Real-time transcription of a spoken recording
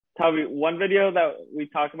Tubby, one video that we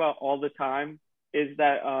talk about all the time is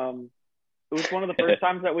that it was one of the first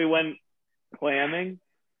times that we went clamming,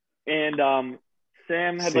 and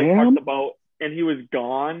Sam had like parked Sam? the boat and he was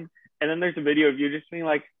gone. And then there's a video of you just being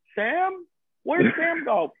like, Sam, where'd Sam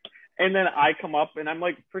go? And then I come up and I'm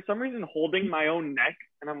like, for some reason, holding my own neck,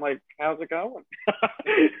 and I'm like, how's it going?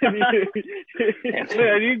 I need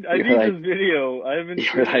like, this video. I haven't seen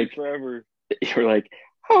it forever. You're like,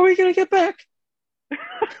 how are we gonna get back?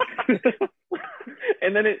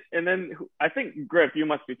 and then I think Griff, you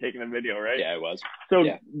must be taking a video, right? Yeah, it was. So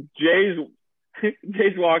yeah. Jay's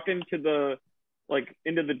walked into the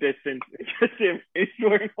distance. He's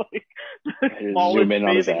wearing like the smallest zoom in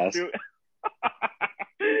on his bathing ass. suit.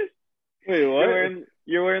 Wait, what?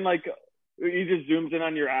 You're wearing like, he just zooms in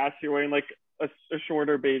on your ass. You're wearing like a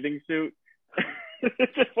shorter bathing suit.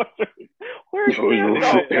 It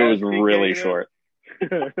was really short.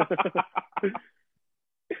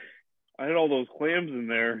 I had all those clams in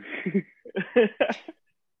there.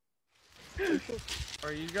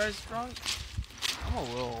 Are you guys drunk? I'm a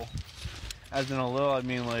little. As in a little, I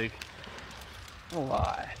mean like a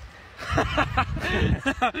lot.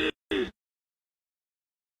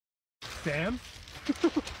 Sam?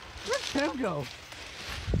 Where'd Sam go?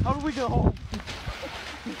 How did we get home?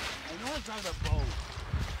 I know it's not a boat.